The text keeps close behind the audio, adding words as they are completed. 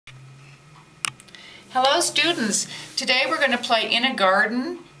Hello students, today we're going to play In a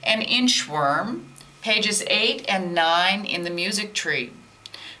Garden and Inchworm, pages 8 and 9 in the music tree.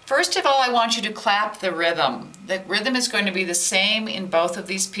 First of all, I want you to clap the rhythm. The rhythm is going to be the same in both of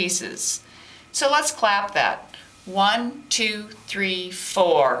these pieces. So let's clap that. 1, 2, 3,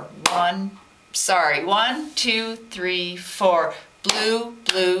 4. 1, 2, 3, 4. Blue,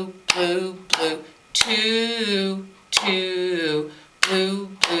 blue, blue, blue. 2, 2.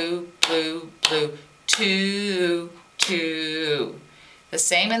 Blue, blue, blue, blue. 2, 2. The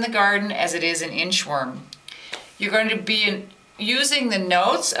same in the garden as it is in Inchworm. You're going to be using the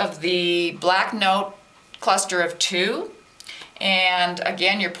notes of the black note cluster of 2, and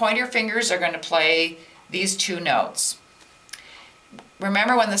again your pointer fingers are going to play these 2 notes.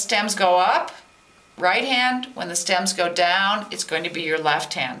 Remember, when the stems go up, right hand. When the stems go down, it's going to be your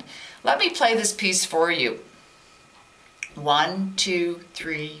left hand. Let me play this piece for you. 1, 2,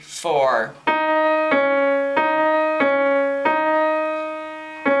 3, 4.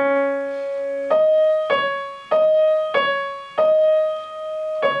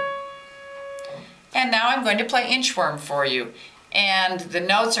 And now I'm going to play Inchworm for you. And the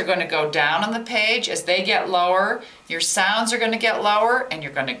notes are going to go down on the page. As they get lower, your sounds are going to get lower, and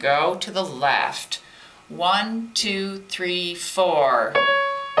you're going to go to the left. 1, 2, 3, 4.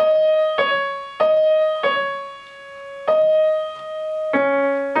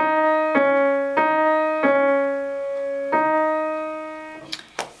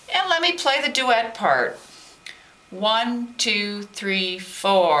 And let me play the duet part. 1, 2, 3,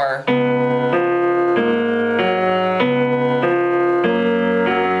 4.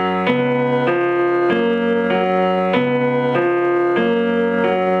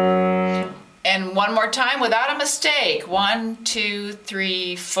 And one more time without a mistake. 1, 2,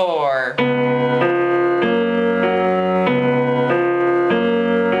 3, 4.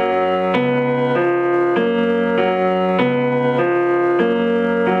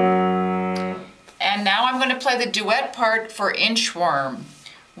 And now I'm going to play the duet part for Inchworm.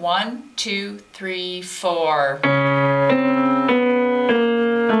 1, 2, 3, 4.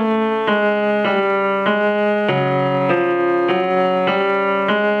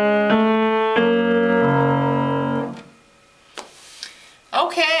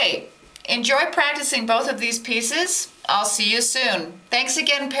 Okay, enjoy practicing both of these pieces. I'll see you soon. Thanks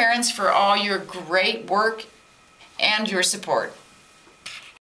again, parents, for all your great work and your support.